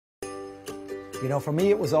You know, for me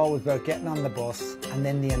it was always about getting on the bus and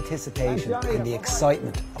then the anticipation and the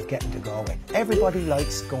excitement of getting to Galway. Everybody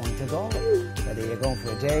likes going to Galway, whether you're going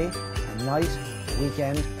for a day, a night, a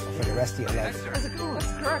weekend, or for the rest of your life. How's it going?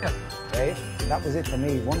 That's correct. Right? And that was it for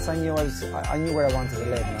me. Once I knew I knew where I wanted to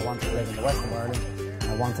live, and I wanted to live in the west of Ireland,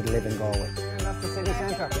 and I wanted to live in Galway. And that's the city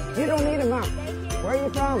centre. You don't need a map. Where are you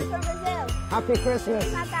from? From Brazil. Happy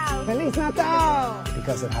Christmas. Natal. Feliz Natal.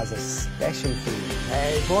 Because it has a special feeling.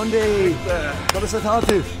 Hey, Bundy! What does it all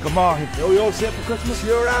to? Come on. Are we all set for Christmas?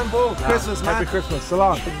 Sure, Rambo. Christmas, man. Happy Christmas. So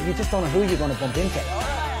long. You just don't know who you're going to bump into.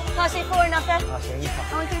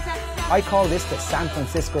 I call this the San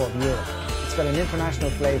Francisco of Europe. It's got an international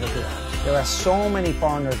flavour to it. There are so many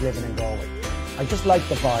foreigners living in Galway. I just like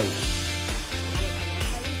the vibe.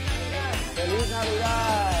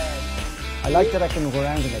 I like that I can go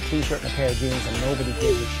around in a t-shirt and a pair of jeans and nobody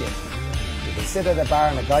gives a shit. You can sit at a bar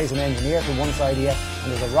and a guy's an engineer to one side of you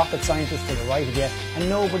and there's a rocket scientist to the right of you and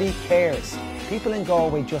nobody cares. People in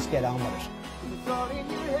Galway just get on with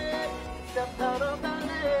it.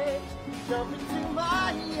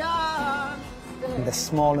 And the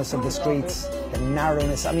smallness of the streets, the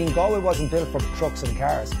narrowness. I mean, Galway wasn't built for trucks and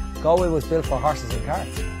cars. Galway was built for horses and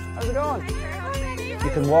carts. How's it going? You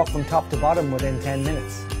can walk from top to bottom within 10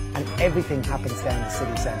 minutes. And everything happens down the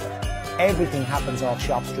city centre. Everything happens off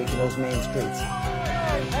Shop Street and those main streets.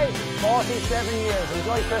 Hey, 47 years.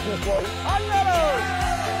 Enjoy Christmas, boys. On Meadows!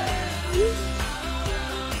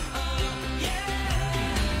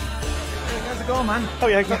 How's it going, man? Oh,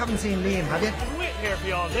 yeah, You haven't seen Liam, have you? I've been waiting here for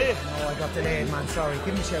you all day. Oh, I got delayed, man. Sorry.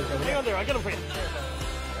 Give me a shout there, will Hang you? on there, I'll get him for you.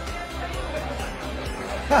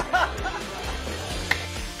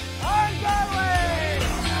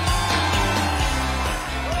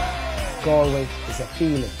 Galway is a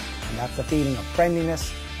feeling, and that's a feeling of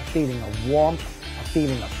friendliness, a feeling of warmth, a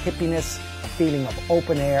feeling of hippiness, a feeling of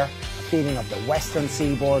open air, a feeling of the western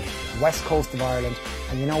seaboard, west coast of Ireland.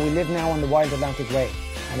 And you know, we live now on the Wild Atlantic Way,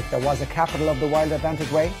 and if there was a capital of the Wild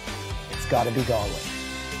Atlantic Way, it's got to be Galway.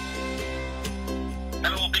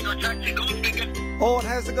 Hello, big old taxi, go speaking. Owen,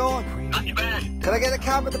 how's it going? Not too bad. Can I get a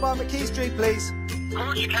cab at the bottom of Key Street, please? Of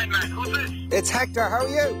course you can, man. Who's this? It's Hector. How are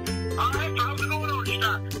you? All right, so how's it going on,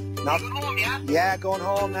 Stark? Not- You going home, yeah? Yeah, going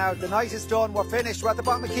home now. The night is done. We're finished. We're at the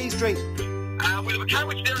bottom of Key Street. We'll have a car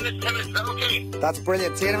with you there in this 10 minutes. Is that okay? That's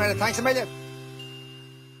brilliant. See you in a minute. Thanks a million.